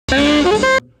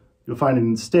You'll find it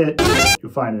in Stit,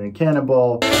 you'll find it in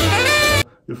Cannonball,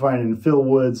 you'll find it in Phil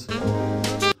Woods,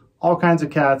 all kinds of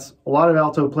cats, a lot of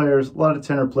alto players, a lot of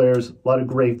tenor players, a lot of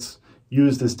greats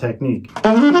use this technique.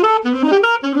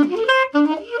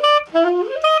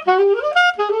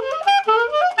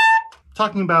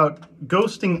 Talking about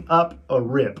ghosting up a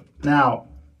rip. Now,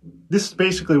 this is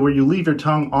basically where you leave your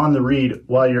tongue on the reed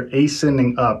while you're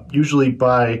ascending up, usually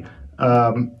by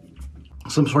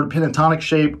some sort of pentatonic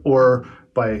shape or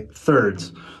by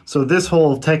thirds. So this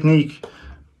whole technique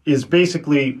is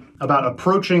basically about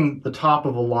approaching the top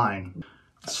of a line.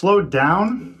 Slowed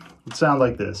down, it would sound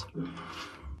like this.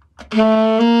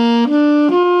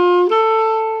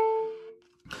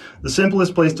 The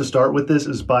simplest place to start with this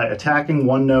is by attacking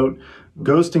one note,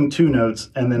 ghosting two notes,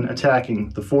 and then attacking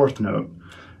the fourth note.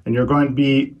 And you're going to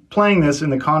be playing this in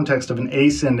the context of an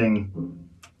ascending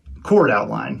chord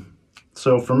outline.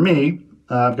 So for me,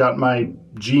 I've got my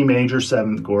G major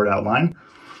 7th chord outline.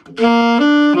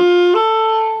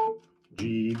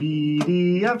 G, B,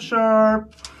 D, F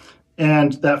sharp.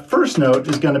 And that first note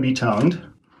is going to be tongued.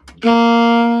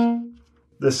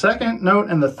 The second note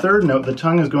and the third note, the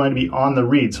tongue is going to be on the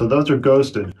reed, so those are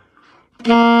ghosted.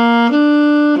 And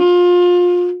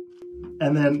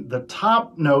then the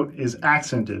top note is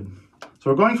accented. So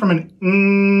we're going from an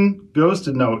N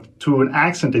ghosted note to an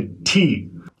accented T.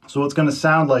 So it's going to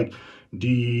sound like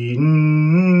D,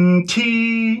 N,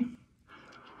 T.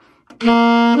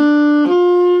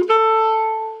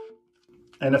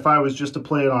 And if I was just to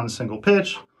play it on a single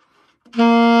pitch, D,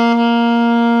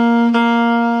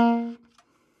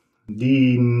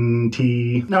 N,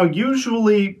 T. Now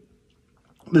usually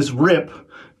this rip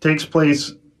takes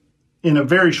place in a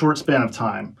very short span of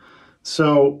time.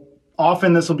 So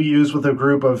often this will be used with a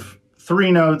group of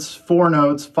 3 notes, 4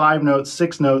 notes, 5 notes,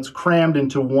 6 notes crammed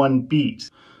into one beat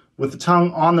with the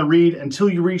tongue on the reed until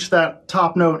you reach that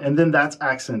top note, and then that's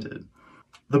accented.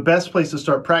 The best place to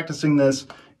start practicing this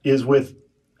is with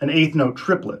an 8th note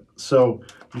triplet. So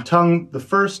you tongue the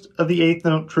first of the 8th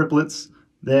note triplets,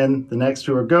 then the next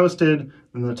 2 are ghosted,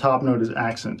 and the top note is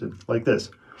accented, like this.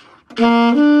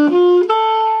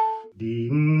 D,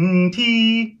 N,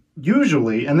 T.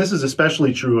 Usually, and this is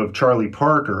especially true of Charlie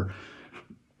Parker,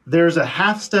 there's a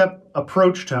half-step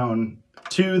approach tone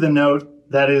to the note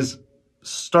that is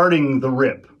starting the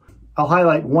rip. I'll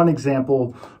highlight one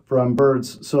example from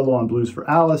Bird's solo on Blues for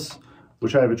Alice,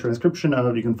 which I have a transcription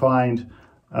of. You can find,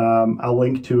 I'll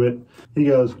link to it. He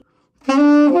goes,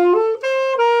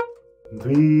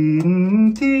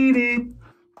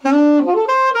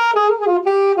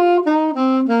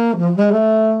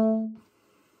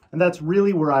 and that's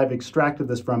really where I've extracted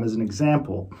this from as an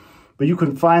example. But you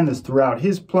can find this throughout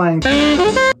his playing.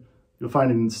 You'll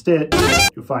find it in Stit,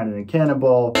 you'll find it in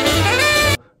Cannonball,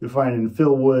 you'll find it in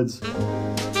Phil Woods,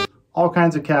 all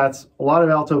kinds of cats, a lot of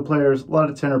alto players, a lot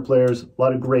of tenor players, a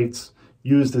lot of greats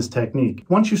use this technique.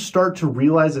 Once you start to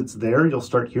realize it's there, you'll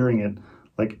start hearing it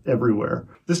like everywhere.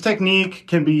 This technique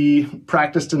can be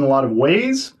practiced in a lot of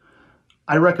ways.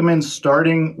 I recommend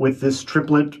starting with this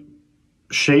triplet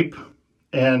shape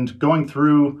and going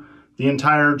through the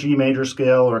entire G major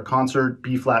scale or concert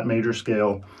B flat major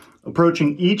scale,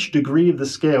 approaching each degree of the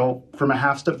scale from a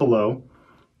half step below,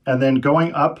 and then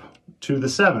going up to the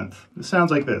 7th. It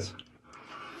sounds like this.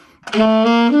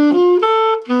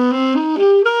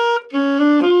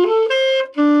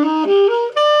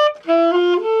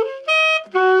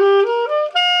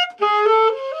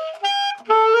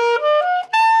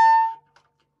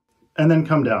 And then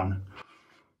come down.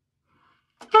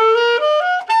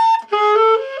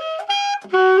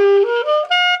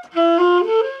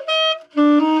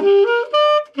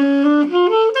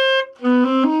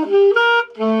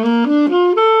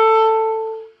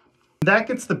 That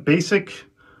gets the basic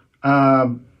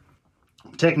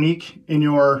technique in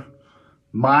your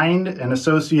mind and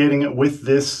associating it with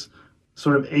this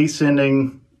sort of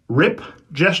ascending rip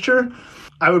gesture.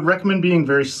 I would recommend being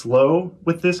very slow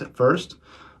with this at first.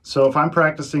 So if I'm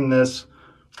practicing this,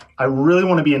 I really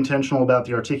want to be intentional about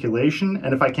the articulation,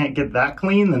 and if I can't get that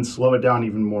clean, then slow it down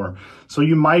even more. So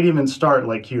you might even start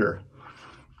like here.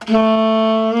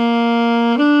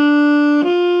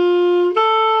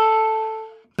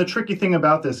 The tricky thing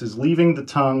about this is leaving the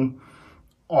tongue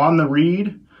on the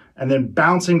reed and then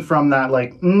bouncing from that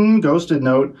like ghosted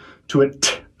note to a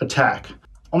t attack.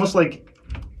 Almost like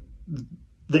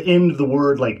the end of the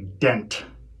word like dent.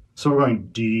 So we're going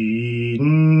D,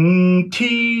 N,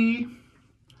 T.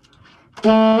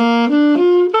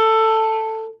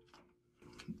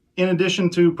 In addition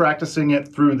to practicing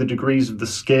it through the degrees of the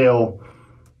scale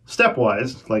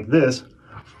stepwise, like this,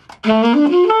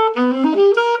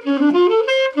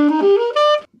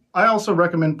 I also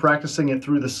recommend practicing it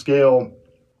through the scale,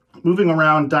 moving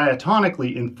around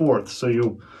diatonically in fourths. So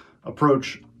you'll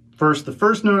approach first the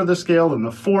first note of the scale, then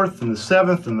the fourth, and the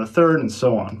seventh, and the third, and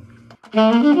so on.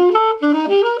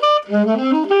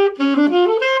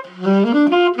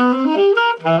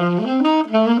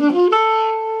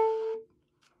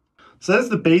 So that's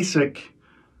the basic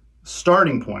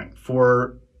starting point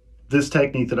for this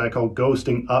technique that I call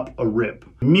ghosting up a rip.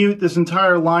 Mute this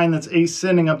entire line that's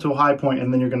ascending up to a high point,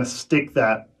 and then you're going to stick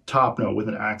that top note with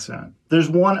an accent. There's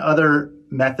one other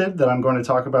method that I'm going to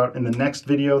talk about in the next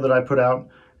video that I put out,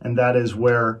 and that is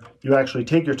where you actually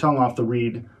take your tongue off the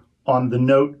reed on the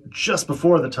note just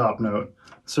before the top note.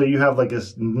 So you have like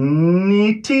this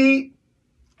nitty,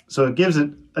 so it gives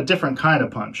it a different kind of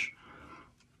punch.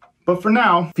 But for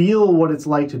now, feel what it's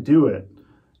like to do it.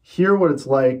 Hear what it's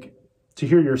like to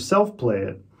hear yourself play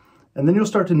it. And then you'll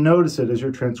start to notice it as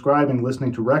you're transcribing,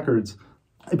 listening to records.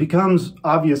 It becomes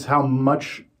obvious how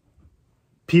much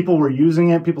people were using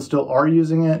it, people still are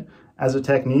using it as a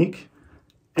technique.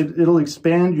 It'll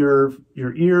expand your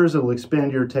ears, it'll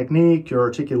expand your technique, your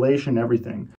articulation, everything.